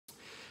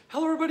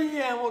Hello everybody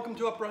and welcome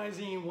to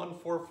Uprising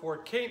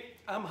 144K.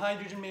 I'm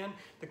Hydrogen Man.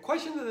 The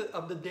question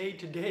of the day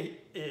today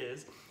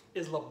is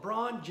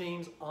LeBron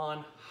James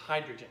on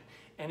hydrogen?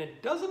 And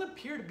it doesn't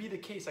appear to be the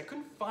case. I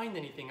couldn't find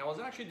anything. I was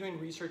actually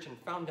doing research and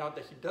found out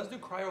that he does do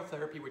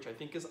cryotherapy, which I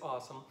think is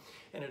awesome.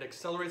 And it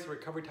accelerates the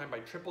recovery time by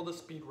triple the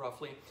speed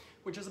roughly,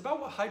 which is about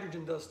what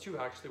hydrogen does too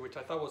actually, which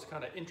I thought was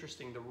kind of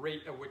interesting, the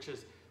rate at which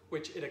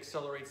it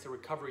accelerates the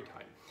recovery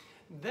time.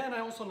 Then I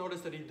also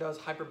noticed that he does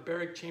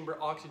hyperbaric chamber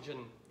oxygen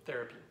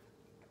therapy,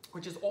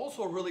 which is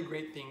also a really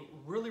great thing,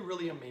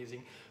 really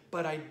amazing,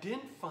 but I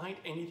didn't find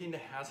anything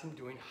that has him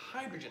doing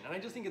hydrogen. And I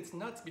just think it's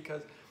nuts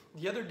because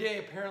the other day,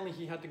 apparently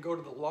he had to go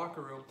to the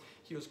locker room.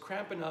 He was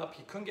cramping up,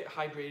 he couldn't get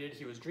hydrated,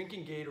 he was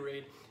drinking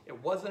Gatorade,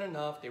 it wasn't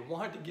enough, they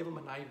wanted to give him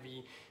an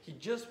IV, he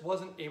just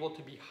wasn't able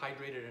to be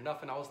hydrated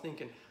enough. And I was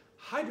thinking,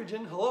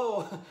 hydrogen,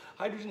 hello,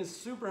 hydrogen is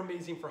super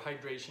amazing for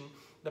hydration.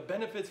 The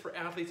benefits for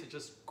athletes are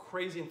just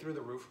crazy and through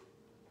the roof.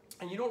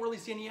 And you don't really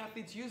see any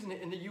athletes using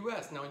it in the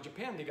US. Now in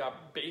Japan, they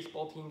got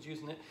baseball teams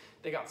using it.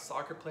 They got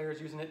soccer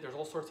players using it. There's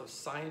all sorts of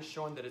science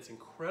showing that it's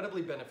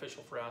incredibly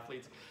beneficial for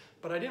athletes.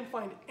 But I didn't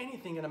find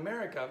anything in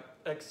America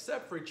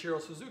except for Ichiro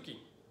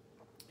Suzuki.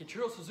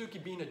 Ichiro Suzuki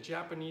being a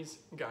Japanese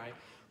guy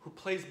who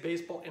plays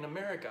baseball in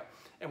America.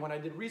 And when I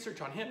did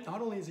research on him,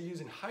 not only is he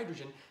using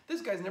hydrogen,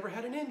 this guy's never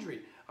had an injury.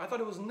 I thought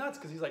it was nuts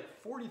because he's like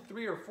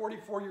 43 or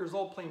 44 years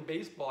old playing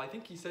baseball. I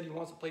think he said he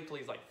wants to play till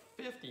he's like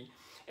 50,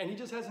 and he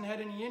just hasn't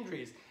had any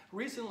injuries.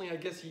 Recently, I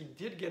guess he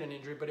did get an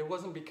injury, but it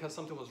wasn't because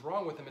something was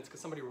wrong with him. It's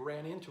because somebody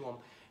ran into him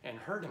and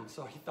hurt him.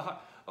 So he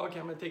thought, okay,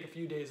 I'm gonna take a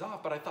few days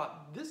off. But I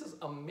thought, this is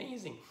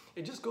amazing.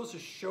 It just goes to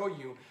show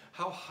you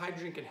how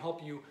hydrogen can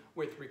help you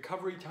with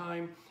recovery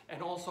time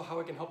and also how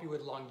it can help you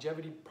with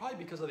longevity, probably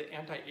because of the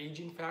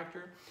anti-aging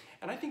factor.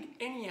 And I think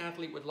any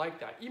athlete would like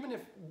that, even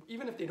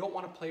if they don't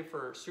want to play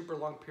for super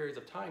long periods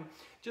of time,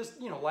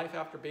 just, life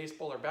after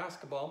baseball or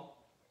basketball,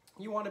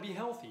 you want to be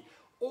healthy.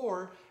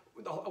 Or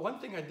one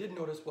thing I did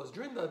notice was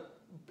during the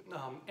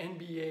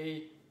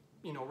NBA,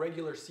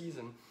 regular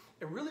season,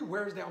 it really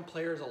wears down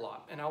players a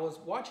lot. And I was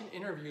watching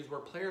interviews where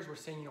players were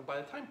saying, by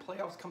the time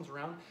playoffs comes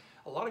around,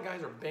 a lot of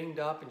guys are banged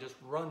up and just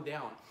run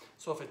down.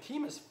 So if a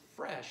team is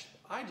fresh,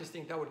 I just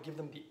think that would give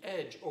them the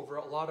edge over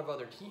a lot of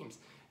other teams.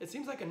 It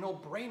seems like a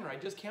no-brainer. I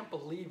just can't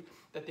believe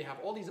that they have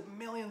all these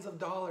millions of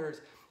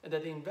dollars and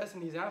that they invest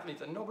in these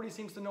athletes and nobody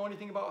seems to know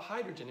anything about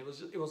hydrogen.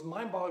 It was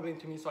mind-boggling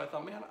to me, so I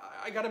thought, man,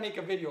 I gotta make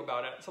a video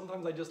about it.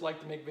 Sometimes I just like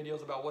to make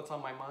videos about what's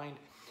on my mind.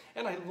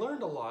 And I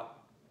learned a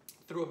lot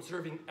through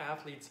observing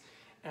athletes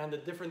and the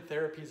different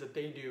therapies that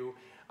they do.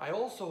 I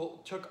also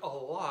took a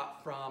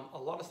lot from a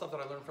lot of stuff that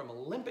I learned from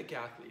Olympic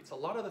athletes. A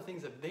lot of the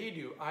things that they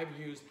do, I've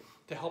used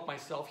to help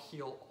myself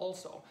heal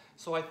also.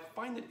 So I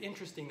find it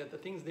interesting that the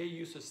things they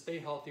use to stay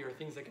healthy are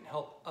things that can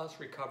help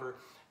us recover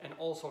and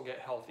also get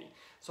healthy.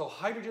 So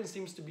hydrogen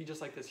seems to be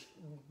just like this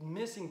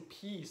missing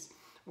piece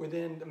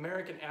within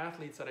American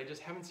athletes that I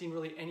just haven't seen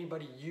really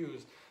anybody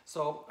use.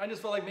 So I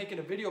just felt like making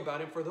a video about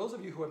it. For those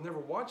of you who have never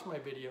watched my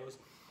videos,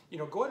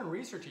 go ahead and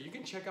research it. You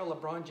can check out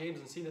LeBron James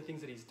and see the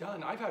things that he's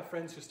done. I've had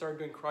friends who started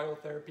doing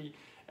cryotherapy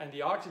and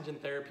the oxygen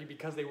therapy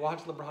because they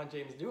watched LeBron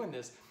James doing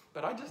this.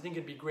 But I just think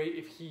it'd be great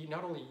if he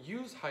not only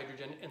used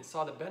hydrogen and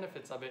saw the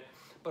benefits of it,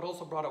 but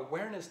also brought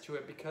awareness to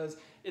it, because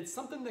it's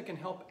something that can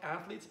help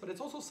athletes, but it's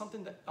also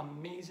something that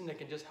amazing that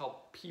can just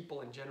help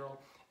people in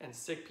general and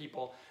sick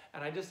people.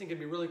 And I just think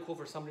it'd be really cool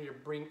for somebody to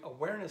bring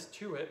awareness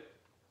to it,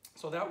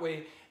 so that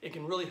way it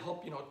can really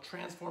help,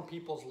 transform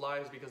people's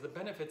lives, because the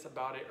benefits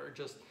about it are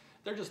just,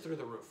 they're just through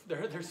the roof.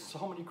 There's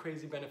so many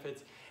crazy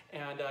benefits.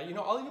 And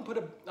I'll even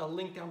put a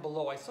link down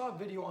below. I saw a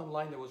video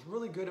online that was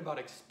really good about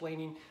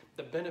explaining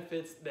the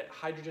benefits that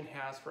hydrogen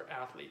has for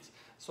athletes.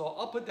 So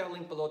I'll put that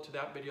link below to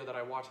that video that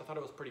I watched. I thought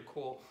it was pretty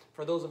cool.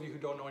 For those of you who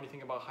don't know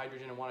anything about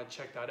hydrogen and want to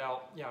check that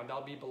out, yeah,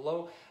 that'll be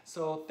below.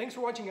 So thanks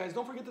for watching, guys.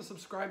 Don't forget to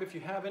subscribe if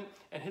you haven't,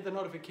 and hit the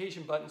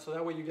notification button so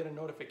that way you get a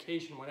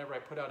notification whenever I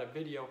put out a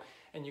video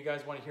and you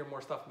guys want to hear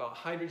more stuff about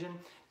hydrogen.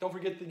 Don't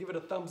forget to give it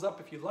a thumbs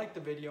up if you liked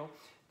the video.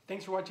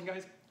 Thanks for watching,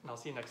 guys, and I'll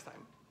see you next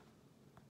time.